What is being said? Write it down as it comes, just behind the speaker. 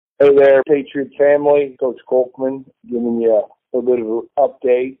Hey there, Patriot family. Coach Kolkman giving you a little bit of an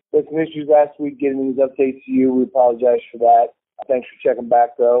update. There's some issues last week getting these updates to you. We apologize for that. Thanks for checking back,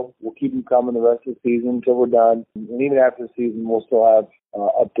 though. We'll keep them coming the rest of the season until we're done. And even after the season, we'll still have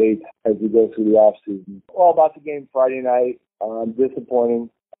updates as we go through the off-season. All about the game Friday night.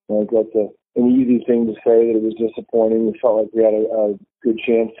 Disappointing. I think that's an easy thing to say that it was disappointing. We felt like we had a good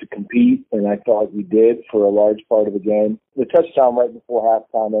chance to compete, and I felt like we did for a large part of the game. The touchdown right before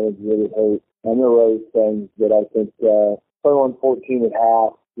halftime, I was really hurt. And there were those things that I think 21-14 at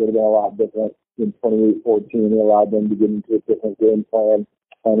half would have been a lot different than 28-14. It allowed them to get into a different game plan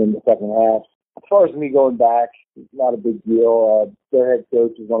in the second half. As far as me going back, it's not a big deal. Their head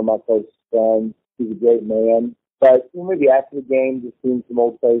coach is one of my closest friends. He's a great man. But maybe after the game, just seeing some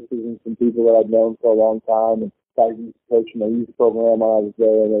old faces and some people that I've known for a long time, and started coaching my youth program while I was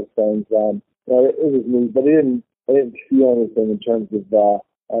there and those things. It was neat, but I didn't feel anything in terms of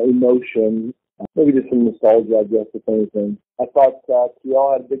emotion. Maybe just some nostalgia, I guess, if anything. I thought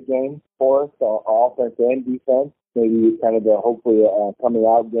Kiel had a big game for us, offense and defense. Maybe kind of hopefully a coming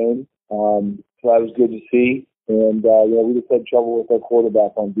out game. So that was good to see. And we just had trouble with our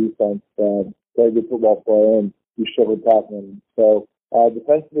quarterback on defense. Very good football player, and we struggled passing him. So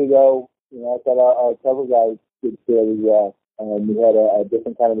defensively, though, I thought our cover guys did fairly well. We had a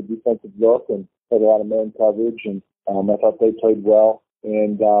different kind of a defensive look and had a lot of man coverage, and I thought they played well.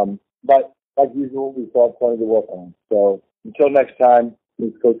 And but like usual, we still have plenty to work on. So until next time, this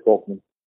is Coach Kolkman.